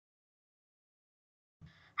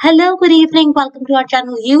Hello, good evening. Welcome to our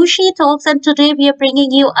channel Yushi Talks, and today we are bringing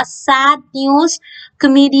you a sad news.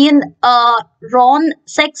 Comedian Ron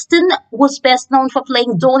Sexton, who's best known for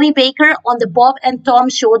playing Donnie Baker on the Bob and Tom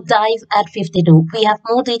show, dies at 52. We have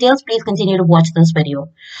more details. Please continue to watch this video.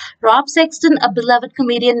 Rob Sexton, a beloved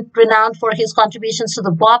comedian renowned for his contributions to the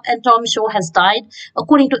Bob and Tom show, has died.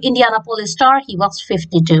 According to Indianapolis Star, he was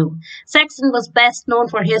 52. Sexton was best known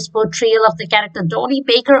for his portrayal of the character Donnie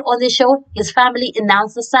Baker on the show. His family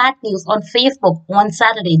announced the sad news on Facebook on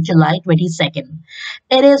Saturday, July 22nd.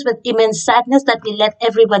 It is with immense sadness that we let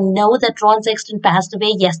everyone know that Ron Sexton passed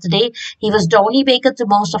away yesterday. He was Donnie Baker to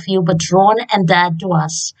most of you, but Ron and Dad to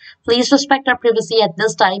us. Please respect our privacy at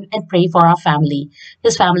this time and pray for our family.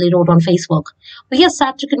 His family wrote on Facebook. We are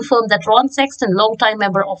sad to confirm that Ron Sexton, longtime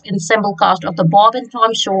member of ensemble cast of the Bob and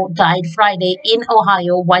Tom show, died Friday in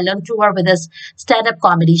Ohio while on tour with his stand-up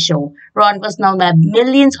comedy show. Ron was known by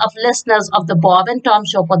millions of listeners of the Bob and Tom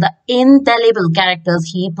show for the indelible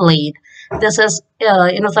characters he played. This is,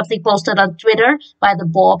 something posted on Twitter by the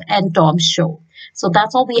Bob and Tom show. So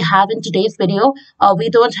that's all we have in today's video. We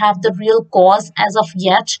don't have the real cause as of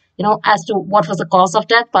yet, as to what was the cause of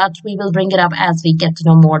death, but we will bring it up as we get to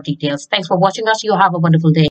know more details. Thanks for watching us. You have a wonderful day.